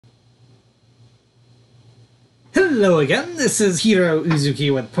Hello again, this is Heero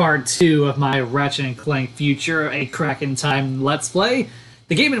Uzuki with part 2 of my Ratchet Clank Future, a crack-in-time Let's Play.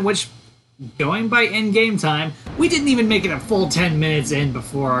 The game in which, going by in-game time, we didn't even make it a full 10 minutes in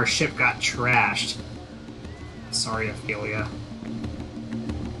before our ship got trashed. Sorry, Ophelia.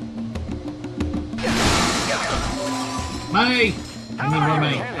 Money! I need more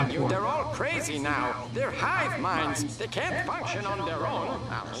money. I'm poor. They're all crazy now. They're hive minds. They can't function on their own.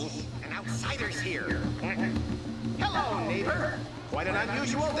 An outsider's here. Hello, neighbor. Quite an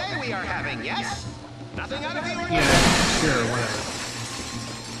unusual day we are having, yes? Nothing out of the ordinary. Yeah, sure, whatever.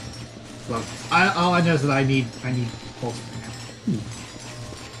 Look, all I know is that I need pulse right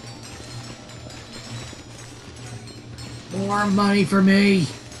now. More money for me!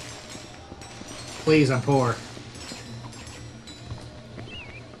 Please, I'm poor.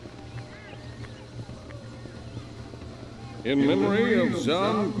 In memory of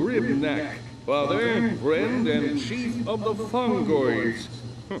Zon Gribnak, father, friend, and chief of the Fungoids.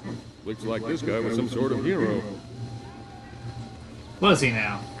 Looks like this guy was some sort of hero. Was he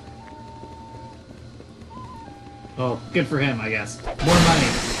now? Oh, good for him, I guess. More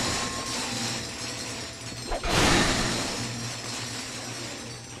money.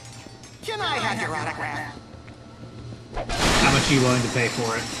 Can I have your autograph? How much are you willing to pay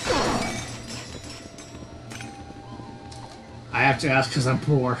for it? I have to ask because I'm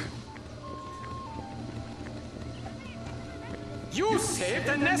poor. You saved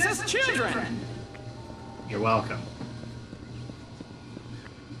the Ness's children! You're welcome.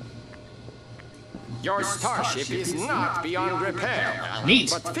 Your starship is not beyond repair.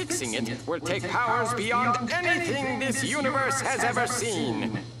 Neat. But fixing it will take powers beyond anything this universe has ever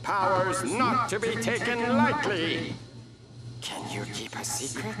seen. Powers not to be taken lightly. Can you keep a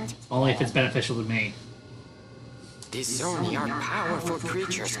secret? Only if it's beneficial to me. These Zoni are powerful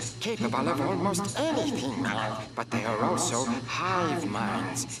creatures, capable of almost anything, but they are also hive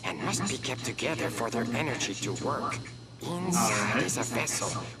minds, and must be kept together for their energy to work. Inside is a vessel,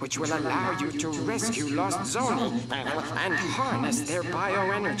 which will allow you to rescue lost Zoni, and harness their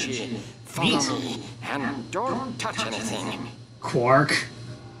bioenergy. Follow me, and don't touch anything. Quark.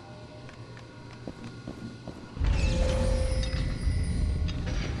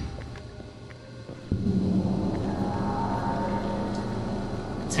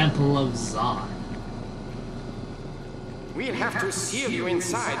 Temple of Zon. We'll have to seal you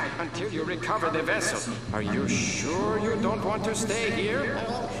inside until you recover the vessel. Are you sure you don't want to stay here?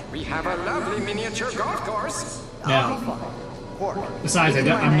 We have a lovely miniature golf course. No. Besides,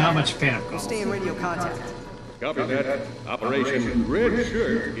 I'm not much a fan of golf. Stay in radio contact. Copy that. Operation Red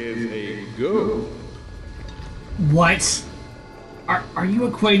Shirt is a go. What? Are you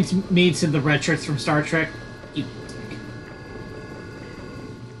equating me to the red shirts from Star Trek? You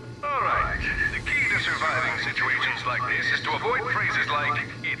Situations like this is to avoid phrases like,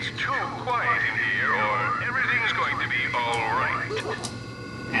 it's too quiet in here, or everything's going to be alright.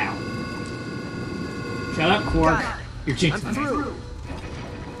 Ow. Shut up, Quark. You're jinxing I'm through.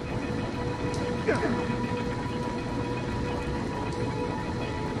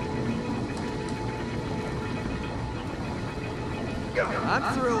 I'm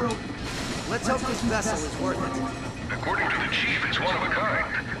through. Let's hope this vessel is worth it. According to the chief, it's one of a kind.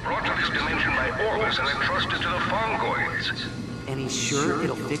 Brought to this dimension by Orbis and entrusted to the Fungoids. And he's sure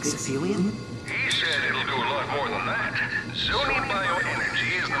it'll fix Aphelion? He said it'll do a lot more than that. Zoni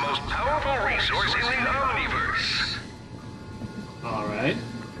bioenergy is the most powerful resource in the Omniverse. Alright.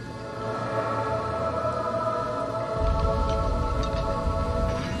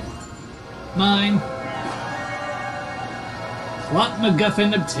 Mine. Plot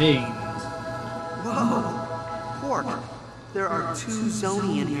MacGuffin obtained. Whoa! Quark, there are 2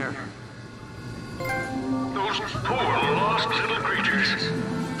 Zoni in here. Those poor lost little creatures.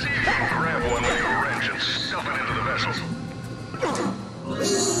 See if you can grab one with your wrench and stuff it into the vessel.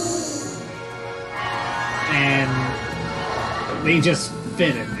 And they just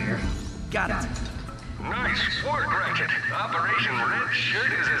fit in there. Got it. Nice work, Ratchet. Operation Red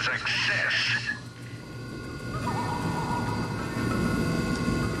Shirt is a success.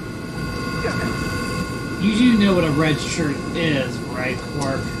 You do know what a red shirt is, right,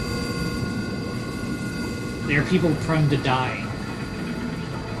 Quark? They are people prone to dying.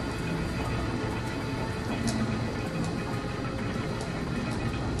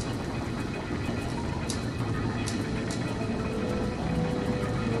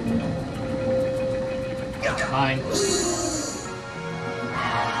 Fine.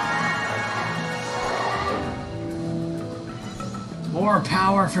 More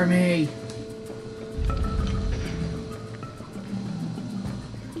power for me!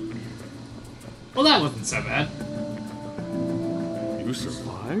 Well, that wasn't so bad. You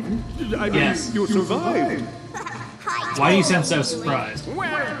survived? I mean, Yes. you survived. Why do you sound so surprised?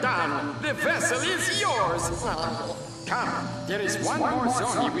 Well done. The vessel is yours. Come, there is one more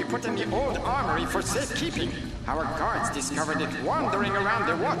zone we put in the old armory for safekeeping. Our guards discovered it wandering around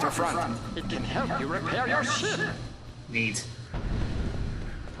the waterfront. It can help you repair your ship. Neat.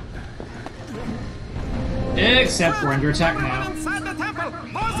 Except we're under attack now. Inside the temple,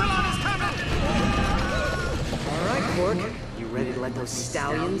 Barcelona is coming. All right, Quark. You ready to let those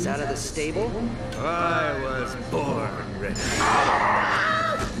stallions out of the stable? I was born ready.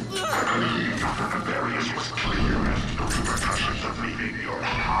 Nefarious was clear as to the repercussions of leaving your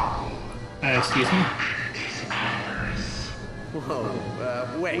hull. Excuse me?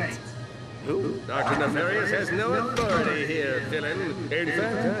 Whoa, wait. Who? Dr. Nefarious has no authority here, villain. In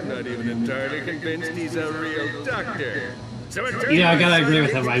fact, I'm not even entirely convinced he's a real doctor. So it turns Yeah, I gotta out agree with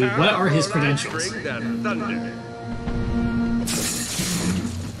it's him. I mean, what are his powerful credentials? bring the thunder.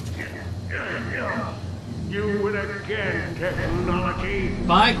 You win again, technology.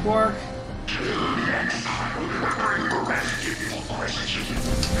 Bye, Quark. Next time, we'll bring the rest in for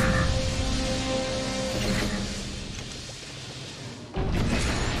questions.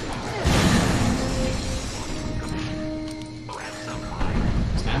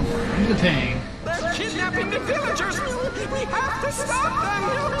 Time for the pain. They're kidnapping the villagers. We have to stop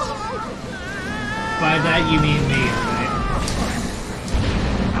them. By that you mean me, right?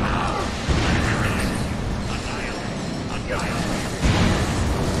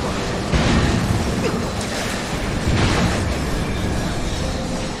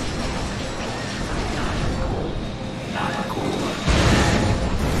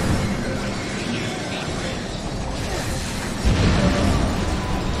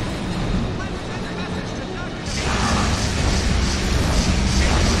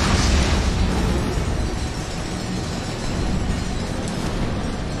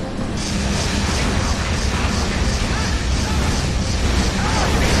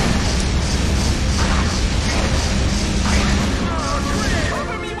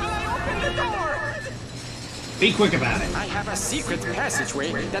 Be quick about it. I have a secret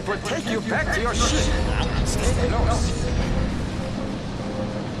passageway that will take you back to your ship. Stay close.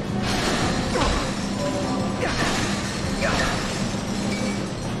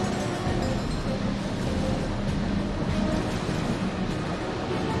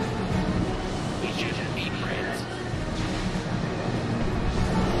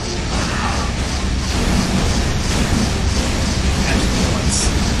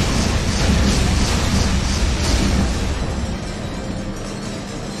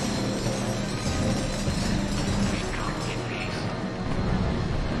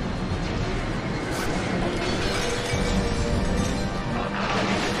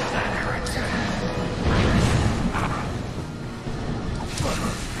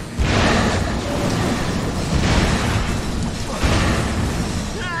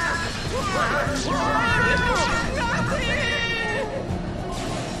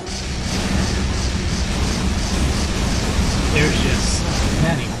 There's just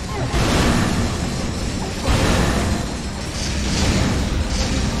many.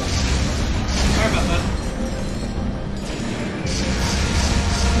 Sorry about that.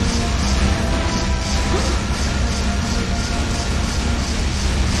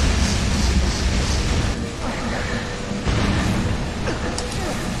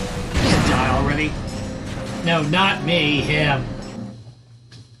 Just die already. No, not me, him.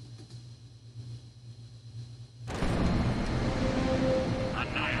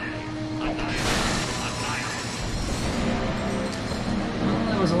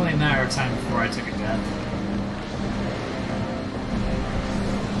 Well, it was only a matter of time before I took a death.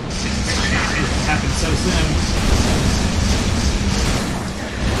 It happened so soon.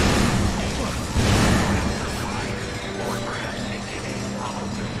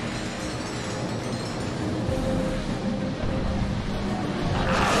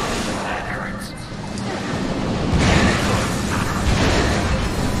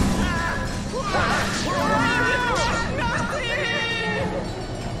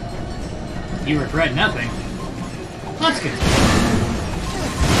 You regret nothing. That's good.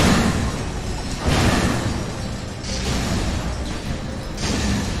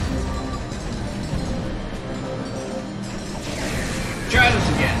 Try this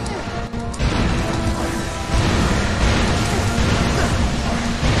again.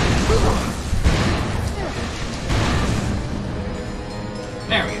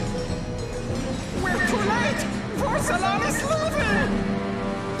 There we go. We're too late. Barcelona is leaving.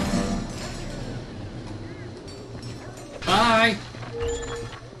 Bye.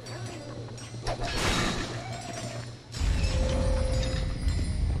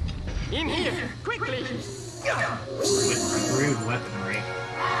 In here, quickly! With rude weaponry.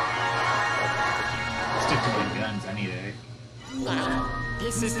 Stick to my guns any day.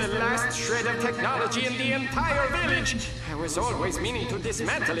 This is the last shred of technology in the entire village. I was always meaning to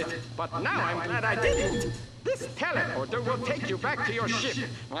dismantle it, but now I'm glad I didn't. This teleporter will take you back to your ship.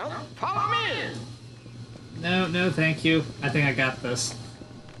 Well, follow me! No, thank you. I think I got this.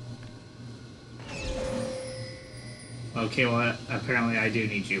 Okay, well, apparently I do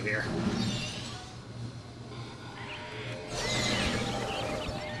need you here.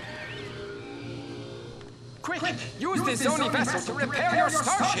 Quick! Use this Zoni vessel to repair your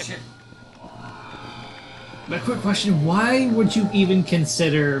starship! But quick question, why would you even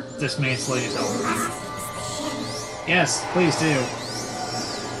consider dismantling his own? Yes, please do.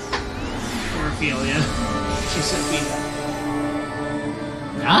 Poor Ophelia. She said me.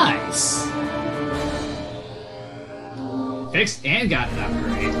 Nice! Fixed and got an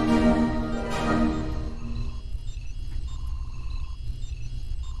upgrade.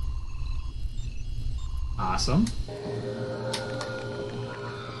 Awesome.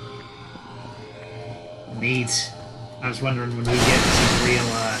 Neat. I was wondering when we get some real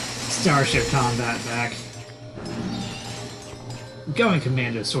starship combat back. Going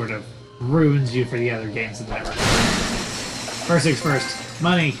Commando sort of ruins you for the other games in that regard. First things first,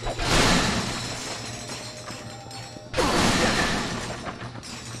 money.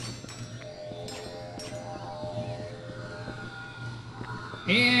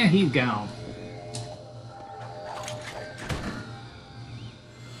 Yeah, he's gone.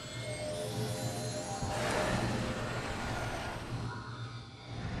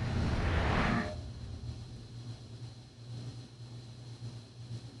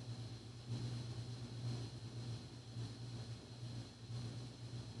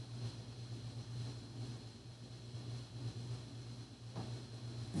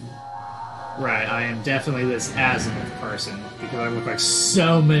 Right, I am definitely this azimuth person, because I look like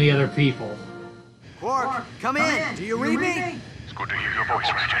so many other people. Quark, come in! Do you read me? It's good to hear your voice,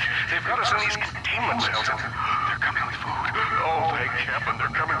 Ratchet. They've got us in these containment cells and they're coming with food. Oh, thank heaven, they're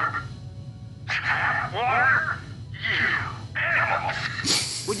coming with... Tap water? You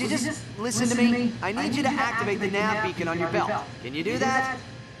animals! Would you just listen to me? I need you to activate the nav beacon on your belt. Can you do that?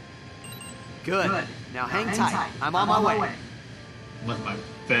 Good. Now hang tight. I'm on my way. With my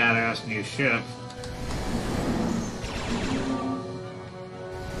badass new ship.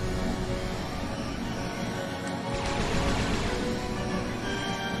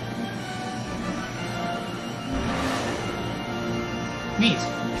 Neat.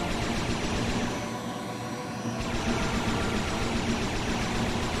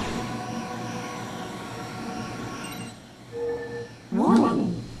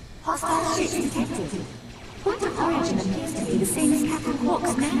 Warning! Hostile ships detected. Point of origin appears to be the same as Captain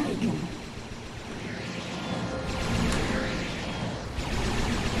Quark's nav beacon.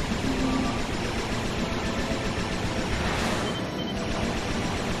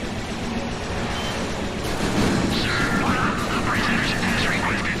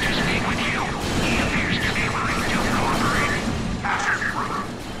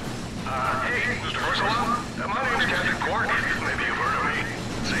 Hey, Mr. Corsola. My name's Captain Quark. Maybe you've heard of me.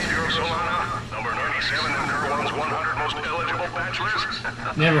 Xavier Solana, number 97 in Nurwan's 100 most eligible bachelors.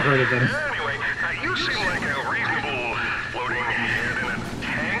 Never heard of them. Anyway, you seem like a reasonable floating head in a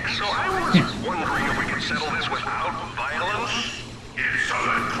tank, so I was wondering if we could settle this without violence?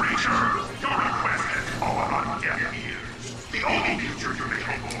 Insolent creature! Your request has fallen on deaf ears. The only future you may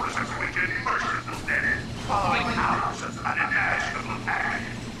hope for is a quick and merciless death, following hours of unimaginable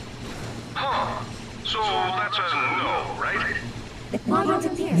agony. Huh. So that's a no, right? The quadrant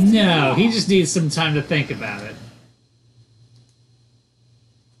appears. No, he just needs some time to think about it.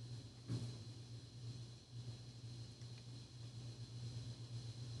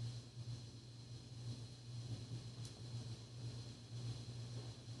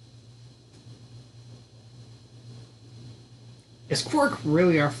 Is Quark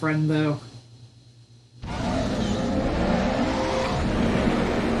really our friend, though?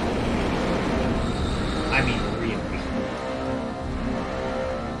 I mean, really.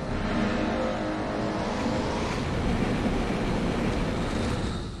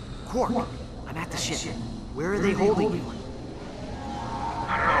 Quark, I'm at the ship. Where are they holding you?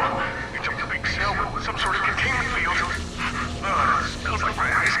 I don't know. It's a big cell with some sort of containment field. It smells like my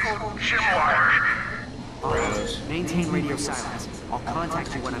high school gym wire. Maintain radio silence. I'll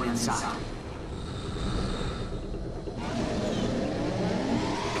contact you when I'm inside.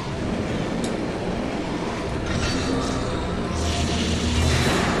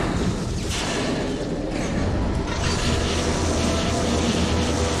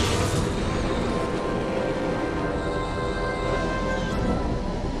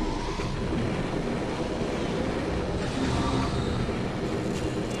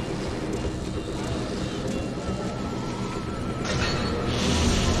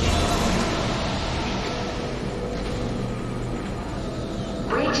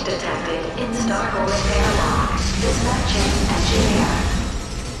 Damage detected in starter repair log. Dispatching engineer.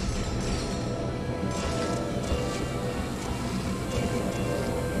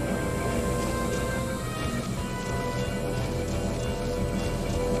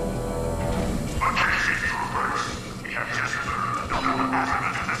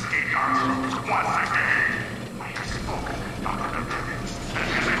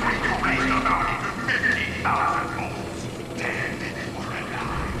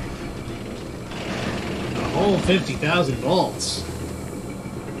 Whole 50,000 volts.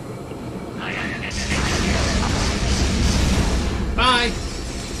 Bye!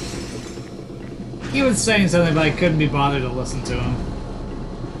 He was saying something, but I couldn't be bothered to listen to him.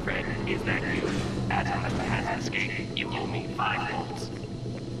 Fred, is that you? Atom has escaped. You owe me 5 volts.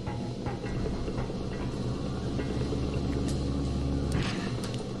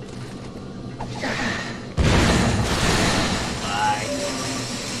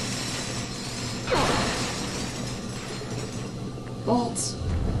 Bolts.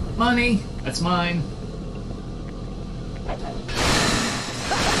 Money. That's mine.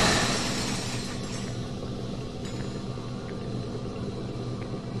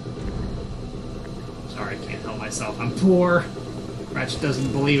 Sorry, I can't help myself. I'm poor. Ratchet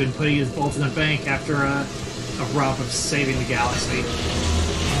doesn't believe in putting his bolts in the bank after a romp of saving the galaxy.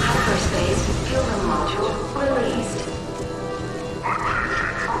 Hyperspace fuel module released.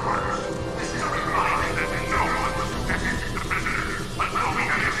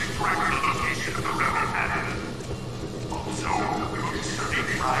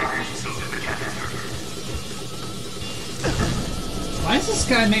 Why does this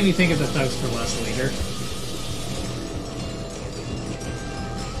guy make me think of the Thugs for Less leader?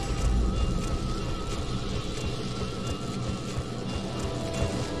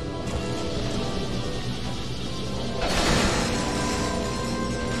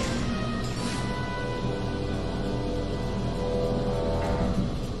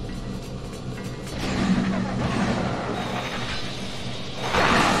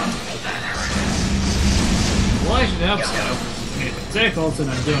 Well, I should hope so. If it tickles, then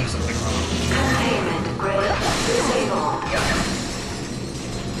I'm doing something wrong. Containment grid disabled.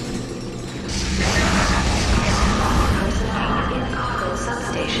 Personnel in cargo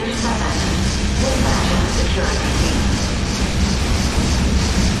substation 7. Dispatching security team.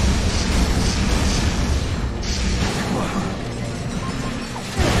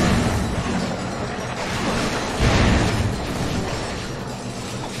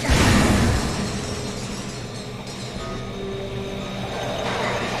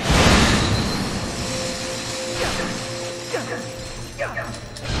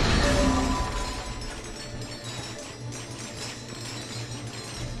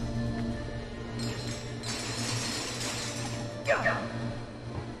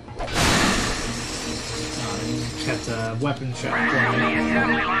 Kept a weapon shop The going.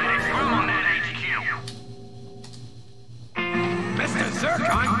 assembly line is through on that HQ. Mr.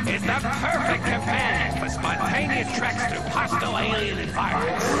 Zircon is the perfect companion for spontaneous treks through hostile alien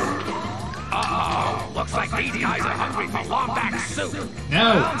environments. Uh-oh, looks like these guys are hungry for Lombax soup.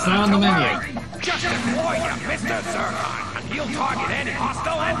 No, it's not on the menu. Worry. Just deploy you, Mr. Zircon, and he'll target any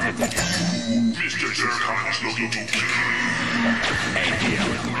hostile entity. Mr. Zircon is looking to kill. Hey, Heero.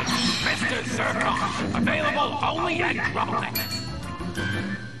 Mr. Zircon, available only at Grumneck.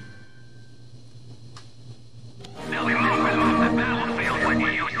 They'll be moving off the battlefield when you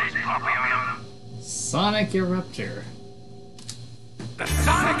use this puppy on them. Sonic Eruptor. The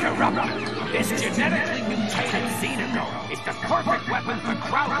Sonic Eruptor, this genetically mutated Xenogo, is the perfect weapon for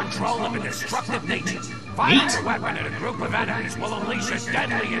crowd control of a destructive nature. Firing the weapon at a group of enemies will unleash a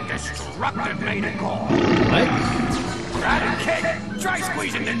deadly and destructive mated call. What? Grab and kick! Try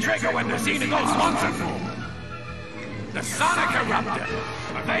squeezing the trigger when the Xenogo's lungs are full. The Sonic Eruptor,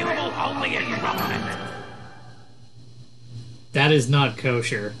 available only at Grumneck. That is not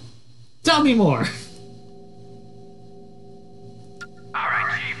kosher. Tell me more.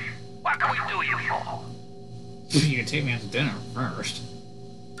 Alright, Chief. What can we do you for? You can take me out to dinner first.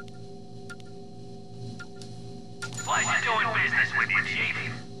 Pleasure doing business with you, Chief.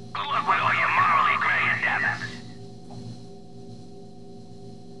 Good luck with all your morally gray endeavors.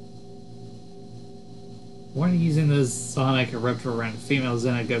 Warning: using the Sonic Eruptor around female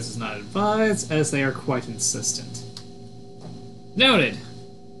Xenogos is not advised, as they are quite insistent. Noted.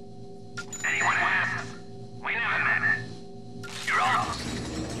 Anyone who asks, we never met. You're off.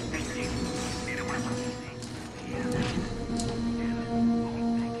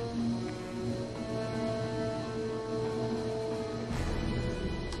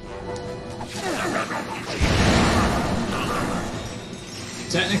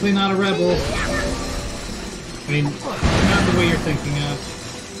 Technically not a rebel. I mean, not the way you're thinking of.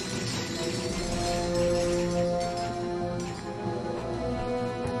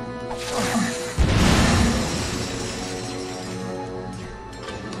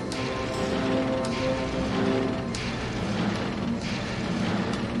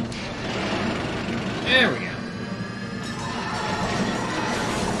 There we go.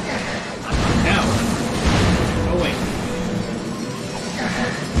 Now. Oh, wait.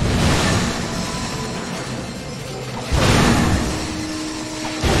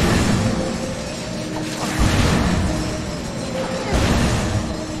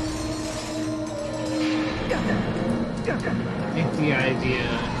 I think the idea,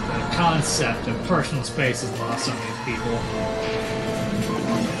 the concept of personal space is lost on these people.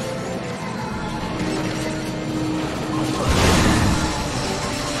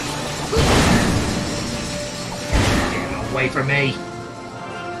 Get away from me!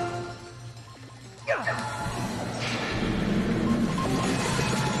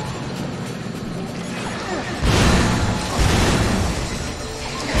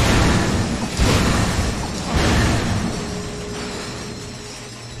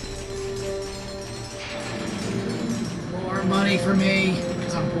 Money for me,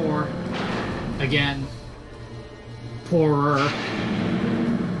 because I'm poor. Again. Poorer.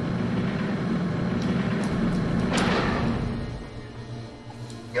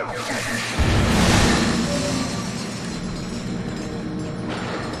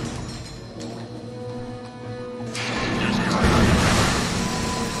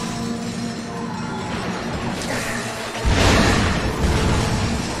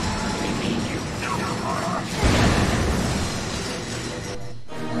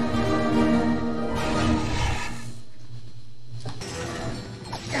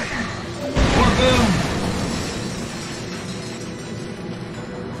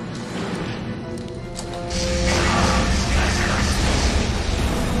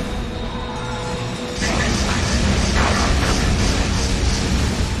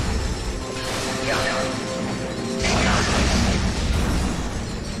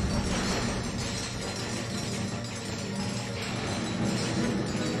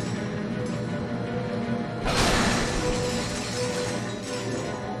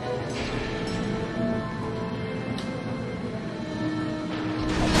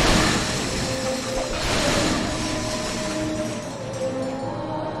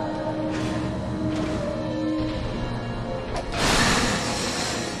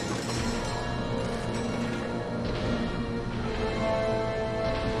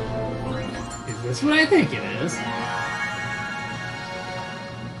 That's what I think it is.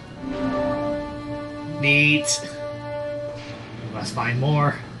 Neat. We must find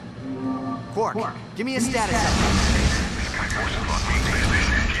more. Quark, give me a status update. This guy forces on me.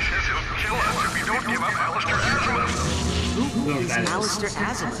 He says he'll kill us if we don't give up Alistair Azimuth. Who is that is. Alistair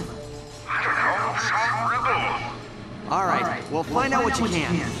Azimuth? I don't know, some rebel. Alright, well find out what you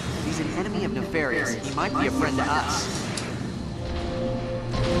can. He's an enemy of Nefarious. He might be a friend to us.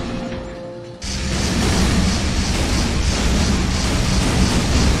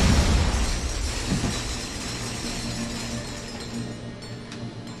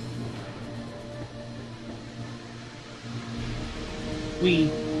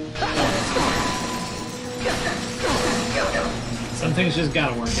 Some things just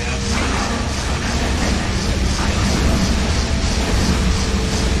gotta work out.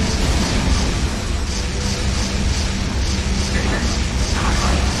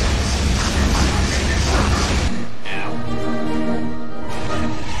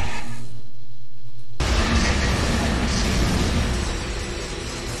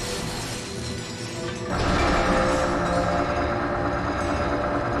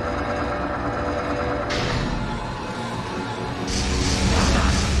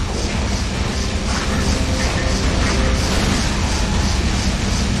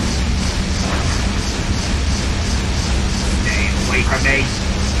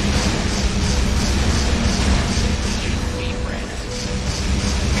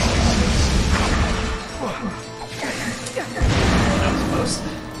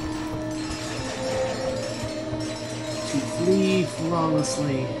 Flee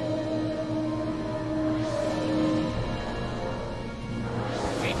flawlessly.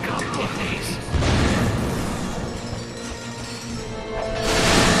 We got these.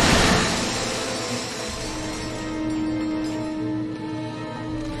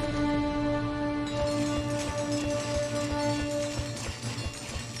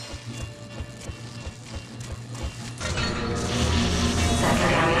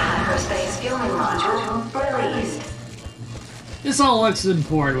 Secondary hyperspace fueling module released. This all looks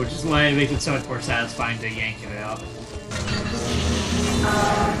important, which is why it makes it so much more satisfying to yank it out.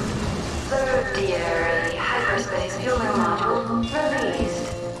 Third tier hyperspace fueling module released.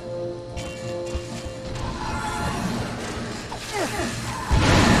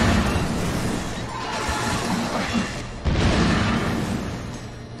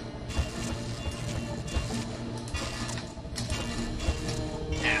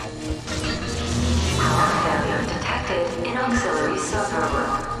 Power failure detected in auxiliary server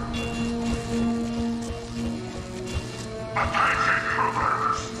room. Attention,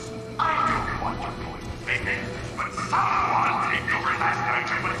 troopers! I don't want to point fingers, but someone take over last night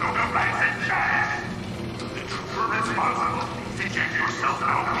with no commands and chance. The trooper responsible, eject yourself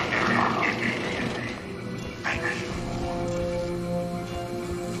out of here immediately. Thank you.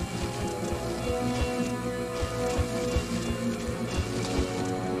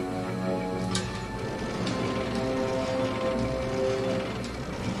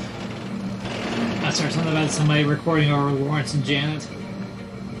 I saw something about somebody recording over Lawrence and Janet.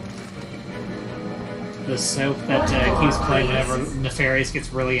 The soap that keeps playing whenever Nefarious gets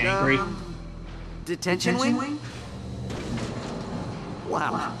really angry. Detention wing?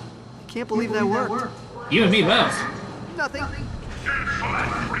 Wow. I can't believe that worked. You and me both. Nothing.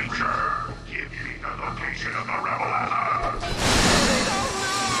 Insolent creature! Give me the location of the rebel alert!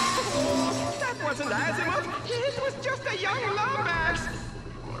 That wasn't Azimuth. It was just a young Lomax.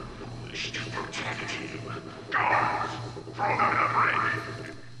 Wish to protect you. Guards, throw them in a break.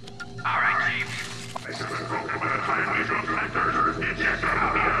 All right, Chief. This is broken with a timely jump connector. Eject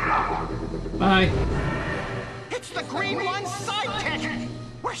out of here. Bye. It's the Green One's sidekick.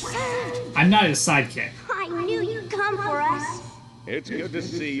 We're saved. I'm not his sidekick. I knew you'd come for us. It's good to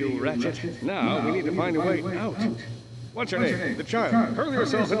see you, Ratchet. Now we need to find a way out. What's your name? The child. Hurl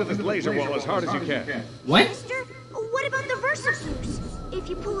yourself into this laser wall as hard as you can. What? Mister, what about the Versafuse? If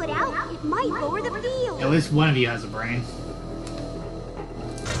you pull it out, it might lower the field. At least one of you has a brain.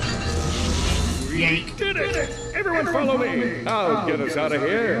 Yank. Did it! Everyone follow me! I'll get us out of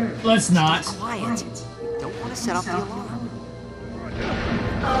here. Let's not. Quiet. Don't want to set off the alarm.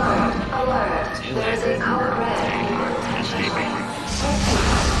 Alert. There is a code red encrypted channel.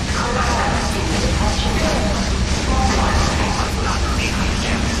 Collapse in detection.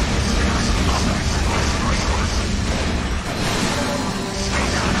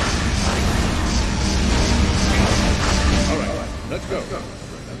 Alright, let's go.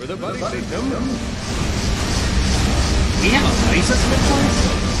 Remember the buddy system? We have a buddy system in place?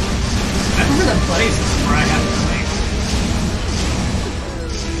 I remember the buddy system where I have to play.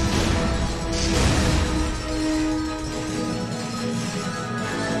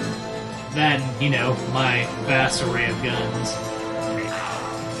 Then, you know, my vast array of guns.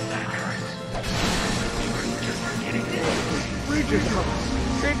 Reach it out!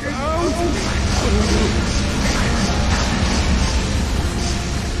 Get out!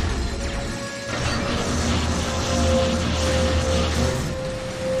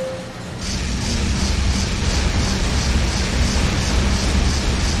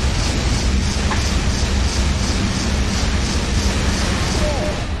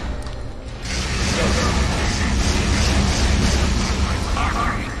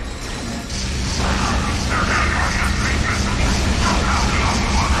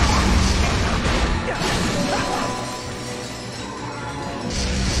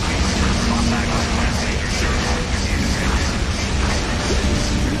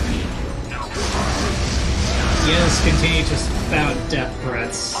 Yes, continue to spout death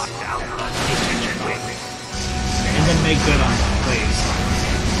threats. And then make good on them, please.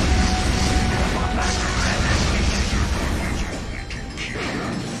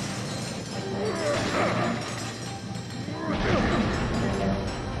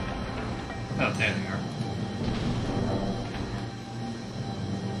 Oh, there they are.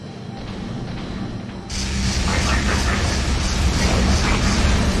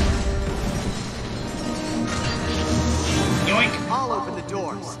 I'll open the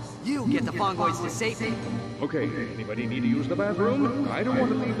doors. You get the Fongoids to safety. Okay, anybody need to use the bathroom? I don't want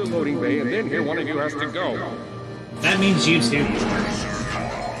to leave the loading bay and then hear one of you has to go. That means you too.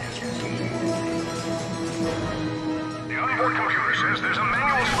 The onboard computer says there's a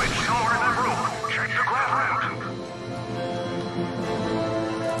manual switch somewhere in that room. Check the grab ramp.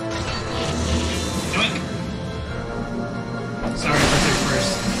 Yoink. Sorry, let's do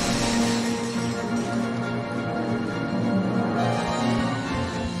first.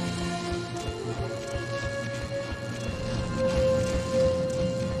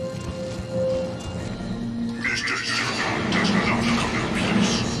 Mr. Zergon does not come in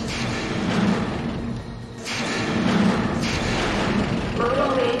peace.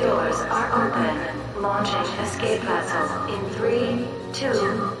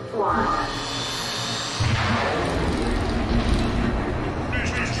 1.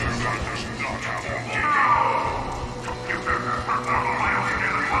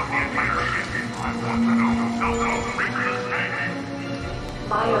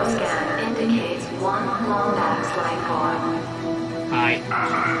 Bioscan indicates one Lombax life form. Hi.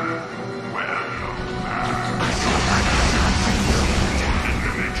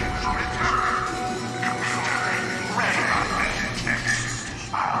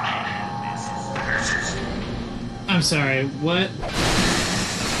 I'm sorry, what?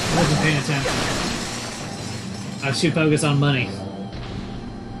 I wasn't paying attention. I was too focused on money.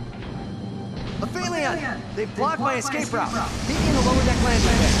 Ophelia! They've blocked my escape route. Meet me in the lower deck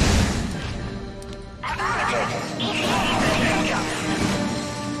landing bay.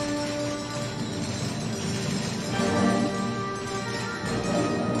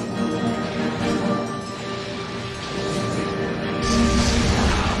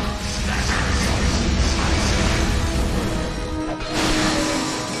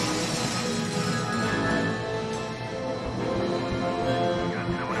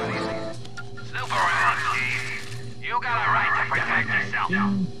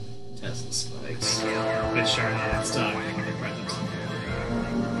 Tesla spikes. Good shard of that stock.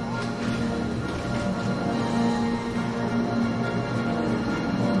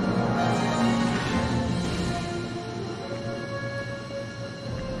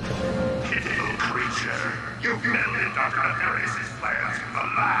 Little creature, you meddled Dr. Nefarious' plans for the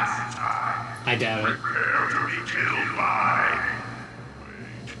last time. I doubt it. Prepare to be killed by...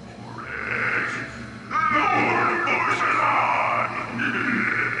 Wait for it. Lord Borzalon!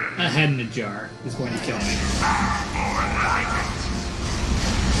 A head in a jar is going to kill me. More like it.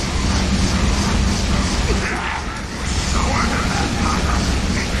 So under that power,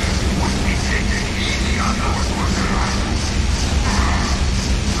 would be taken easy on Lord Borzalon.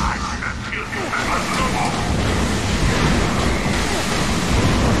 I should have killed you back on the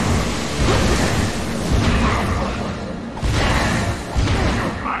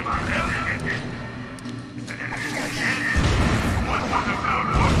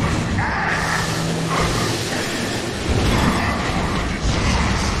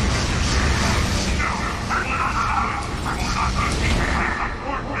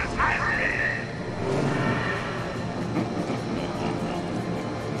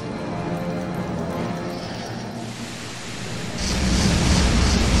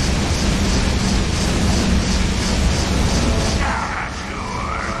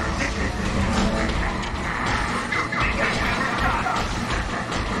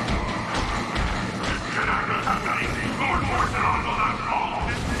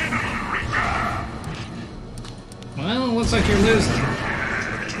Well, it looks like you're losing.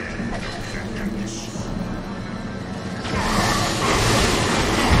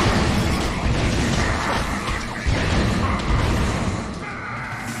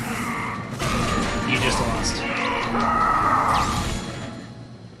 You just lost.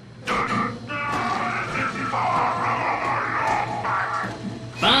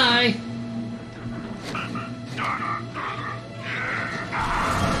 Bye!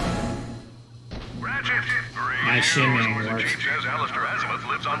 Ratchet! My shimming work. Chief says Alistair Azimuth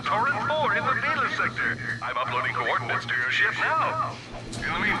lives on Torrent 4 in the Venus sector. I'm uploading coordinates to your ship now. In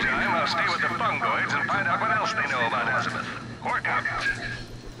the meantime, I'll stay with the fungoids and find out what else they know about Azimuth. Work out.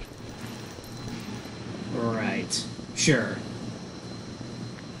 Right. Sure.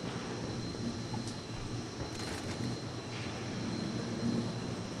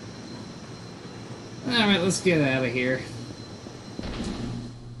 Alright, let's get out of here.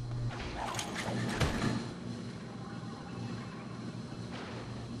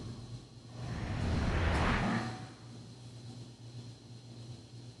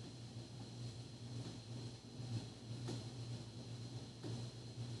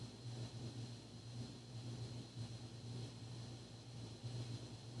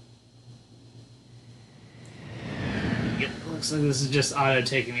 Yep, looks like this is just auto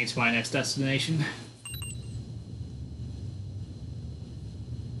taking me to my next destination.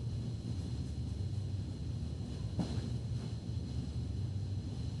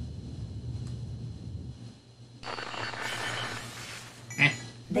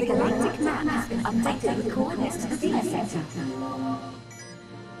 The galactic map has been updated with coordinates to the Venus sector.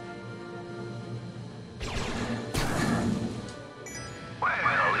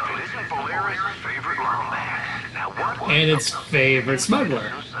 Well, if it isn't Valeria's favorite Lombax, now what And its favorite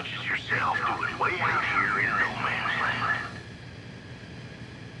smuggler. such as yourself doing way out here in no man's land?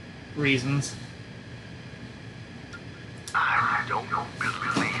 Reasons. I don't believe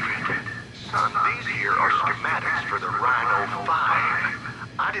it. Son, these here are schematics for the Rhino 5.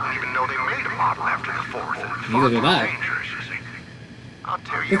 I didn't even model after the fourth, and Neither far did more I. dangerous, you see. I'll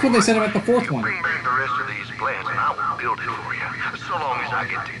tell you Look what they what, said about the fourth you one. bring back the rest of these plans and I will build it for you. So long as I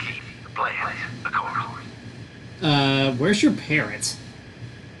get to keep the plans, of course. Where's your parrot?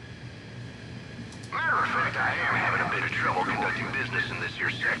 Matter of fact, I am having a bit of trouble conducting business in this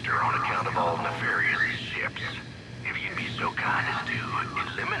here sector on account of all Nefarious ships. If you'd be so kind as to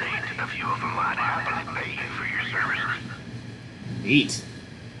eliminate a few of them, I'd happily pay you for your services. Neat.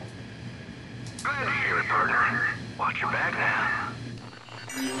 Glad to hear it, partner. Watch your back now.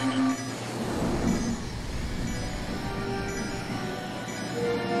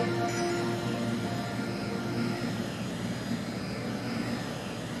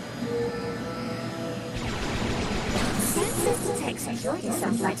 Sensors detect security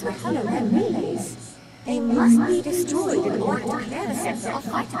satellites with hologram relays. They must be destroyed in order to clear the sector of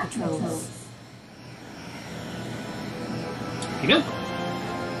fighter patrols. You go.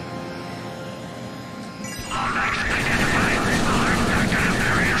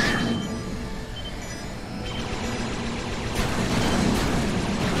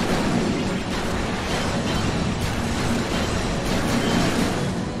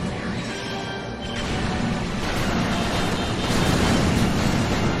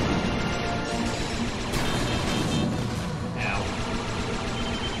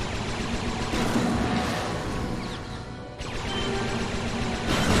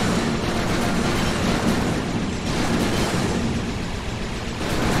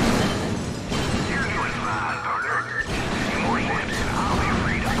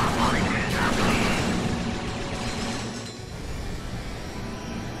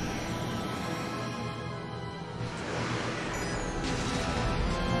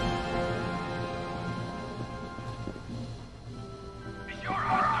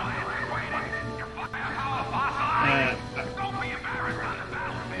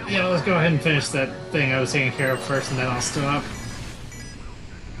 Yeah, let's go ahead and finish that thing I was taking care of first, and then I'll stop.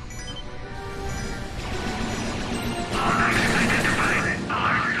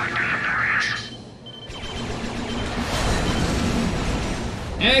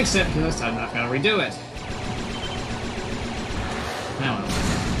 Except for this time, I'm not gonna redo it. Now well.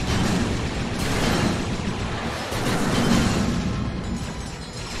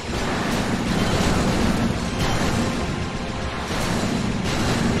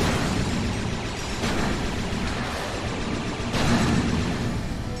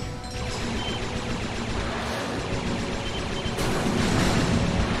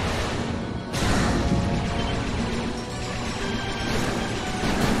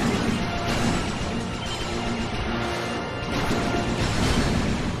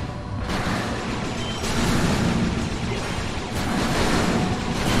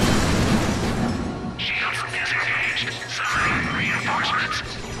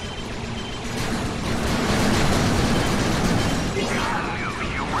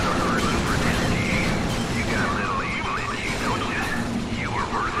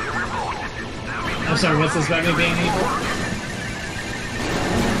 I'm sorry, what's this about me being evil?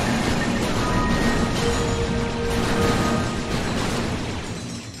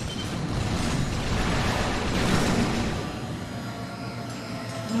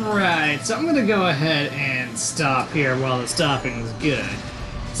 Right, so I'm gonna go ahead and stop here while the stopping's good.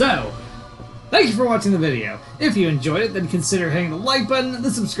 So, thank you for watching the video. If you enjoyed it, then consider hitting the like button,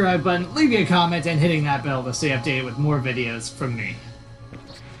 the subscribe button, leaving a comment, and hitting that bell to stay updated with more videos from me.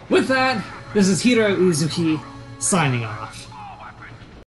 With that, this is Heero Uzuki, signing off.